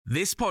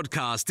This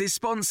podcast is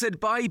sponsored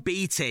by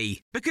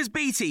BT, because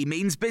BT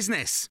means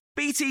business.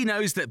 BT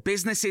knows that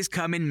businesses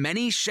come in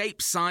many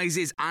shapes,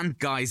 sizes and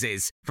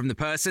guises, from the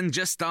person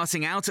just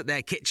starting out at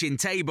their kitchen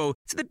table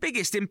to the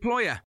biggest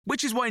employer,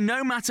 which is why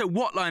no matter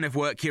what line of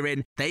work you're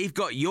in, they've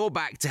got your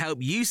back to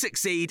help you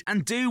succeed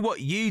and do what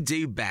you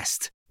do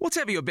best.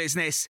 Whatever your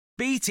business,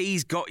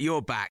 BT's got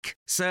your back.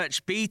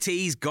 Search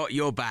BT's got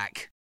your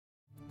back.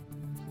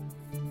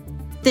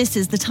 This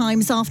is the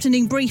Times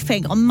afternoon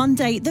briefing on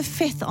Monday, the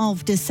 5th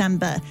of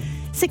December.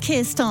 Sir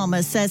Keir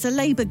Starmer says a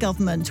Labour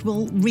government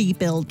will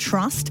rebuild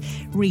trust,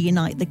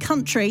 reunite the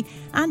country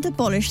and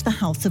abolish the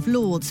House of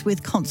Lords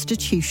with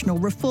constitutional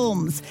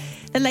reforms.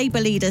 The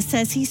Labour leader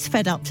says he's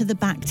fed up to the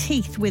back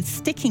teeth with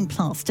sticking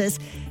plasters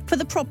for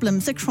the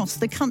problems across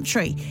the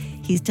country.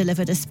 He's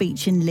delivered a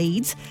speech in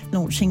Leeds,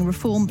 launching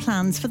reform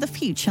plans for the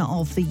future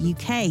of the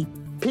UK.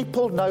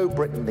 People know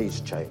Britain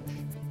needs change,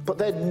 but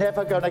they're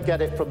never going to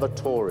get it from the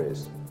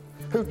Tories,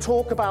 who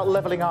talk about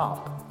levelling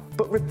up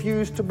but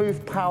refuse to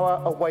move power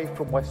away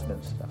from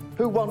Westminster,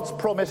 who once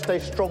promised a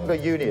stronger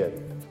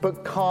union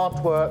but can't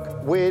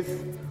work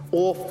with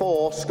or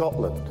for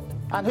Scotland,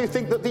 and who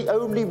think that the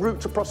only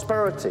route to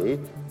prosperity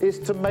is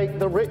to make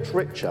the rich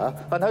richer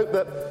and hope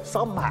that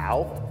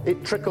somehow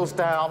it trickles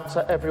down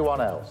to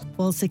everyone else.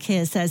 Well, Sir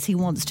Keir says he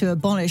wants to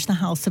abolish the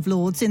House of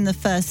Lords in the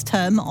first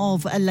term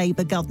of a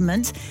Labour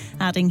government,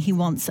 adding he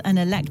wants an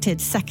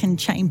elected second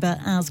chamber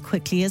as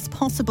quickly as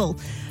possible.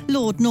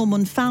 Lord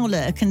Norman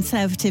Fowler, a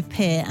Conservative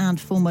peer and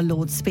former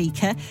Lord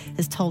Speaker,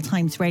 has told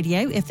Times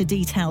Radio if the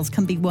details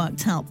can be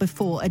worked out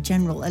before a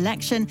general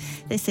election,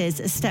 this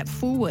is a step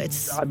forward.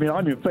 I mean,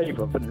 I'm in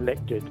favour of an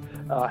elected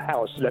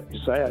House, let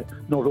me say.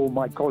 Not all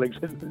my colleagues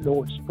in the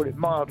Lords, to put it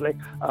mildly,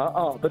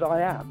 are, but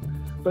I am.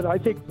 But I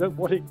think that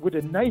what it would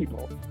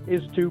enable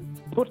is to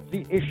put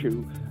the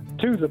issue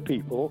to the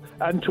people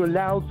and to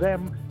allow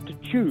them to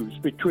choose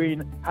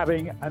between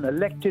having an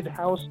elected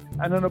House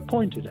and an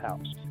appointed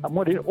House. And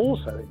what it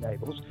also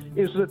enables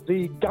is that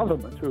the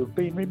government, who have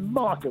been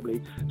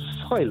remarkably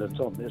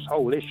silent on this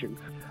whole issue,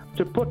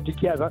 to put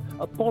together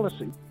a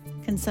policy.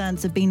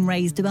 Concerns have been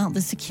raised about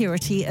the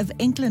security of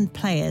England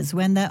players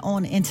when they're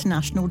on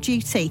international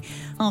duty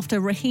after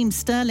Raheem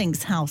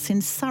Sterling's house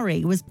in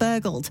Surrey was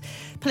burgled.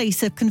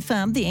 Police have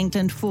confirmed the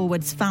England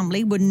forward's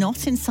family were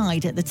not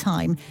inside at the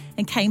time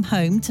and came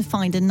home to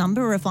find a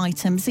number of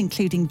items,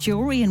 including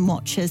jewellery and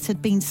watches,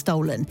 had been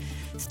stolen.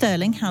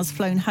 Sterling has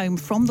flown home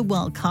from the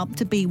World Cup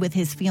to be with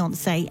his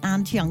fiancée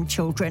and young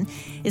children.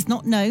 It's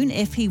not known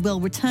if he will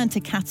return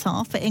to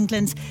Qatar for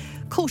England's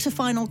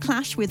quarter-final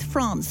clash with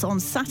France on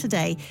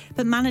Saturday,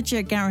 but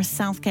manager Gareth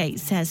Southgate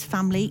says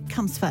family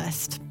comes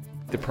first.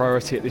 The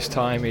priority at this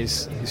time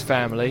is his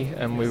family,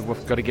 and we've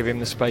got to give him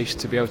the space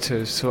to be able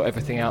to sort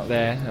everything out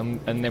there,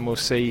 and then we'll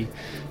see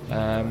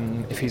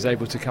if he's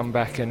able to come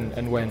back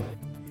and when.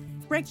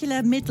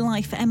 Regular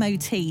midlife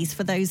MOTs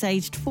for those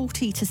aged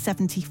 40 to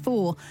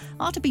 74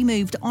 are to be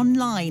moved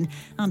online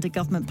under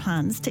government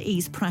plans to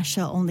ease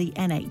pressure on the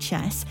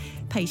NHS.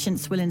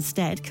 Patients will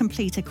instead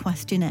complete a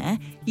questionnaire,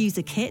 use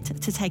a kit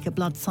to take a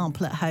blood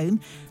sample at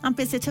home and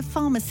visit a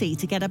pharmacy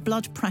to get a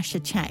blood pressure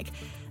check.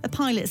 A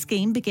pilot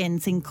scheme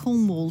begins in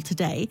Cornwall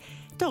today.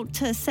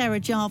 Dr. Sarah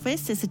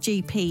Jarvis is a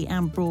GP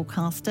and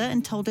broadcaster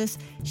and told us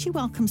she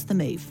welcomes the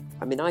move.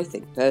 I mean, I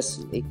think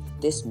personally,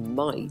 this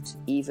might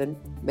even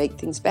make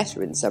things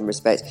better in some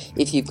respects.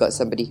 If you've got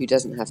somebody who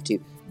doesn't have to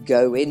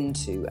go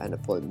into an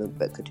appointment,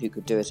 but who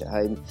could do it at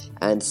home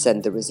and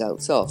send the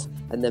results off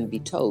and then be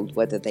told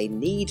whether they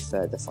need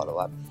further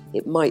follow-up,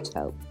 it might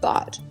help.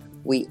 But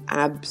we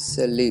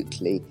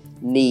absolutely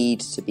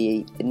need to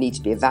be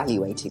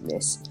evaluating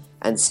this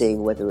and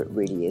seeing whether it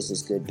really is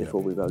as good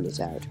before we roll it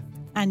out.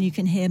 And you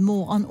can hear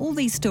more on all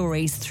these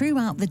stories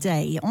throughout the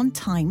day on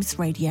Times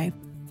Radio.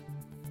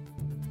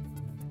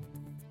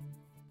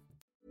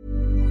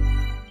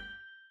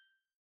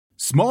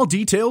 Small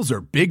details are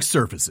big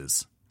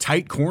surfaces.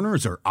 Tight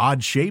corners are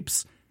odd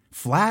shapes.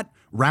 Flat,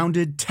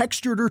 rounded,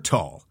 textured, or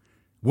tall.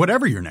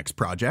 Whatever your next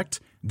project,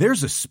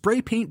 there's a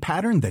spray paint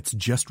pattern that's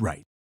just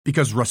right.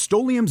 Because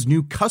Rust-Oleum's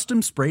new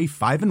Custom Spray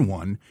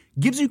 5-in-1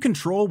 gives you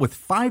control with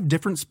 5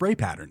 different spray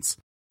patterns.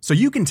 So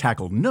you can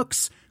tackle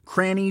nooks,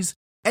 crannies,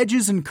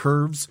 edges, and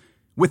curves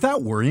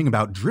without worrying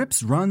about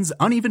drips, runs,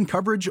 uneven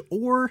coverage,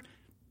 or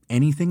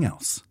anything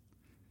else.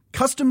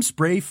 Custom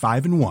Spray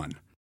 5-in-1.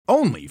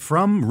 Only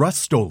from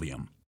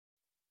Rust-Oleum.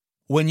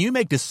 When you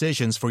make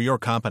decisions for your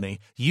company,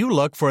 you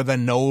look for the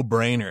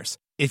no-brainers.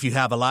 If you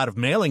have a lot of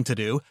mailing to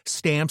do,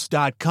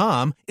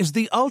 Stamps.com is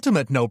the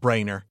ultimate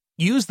no-brainer.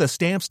 Use the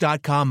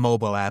Stamps.com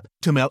mobile app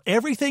to mail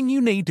everything you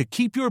need to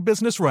keep your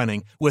business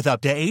running with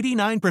up to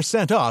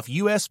 89% off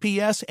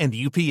USPS and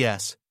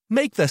UPS.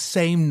 Make the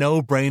same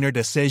no-brainer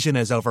decision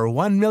as over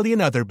 1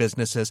 million other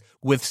businesses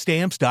with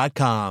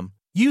Stamps.com.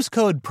 Use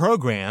code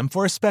PROGRAM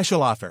for a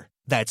special offer.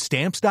 That's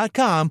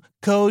Stamps.com,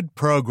 code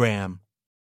PROGRAM.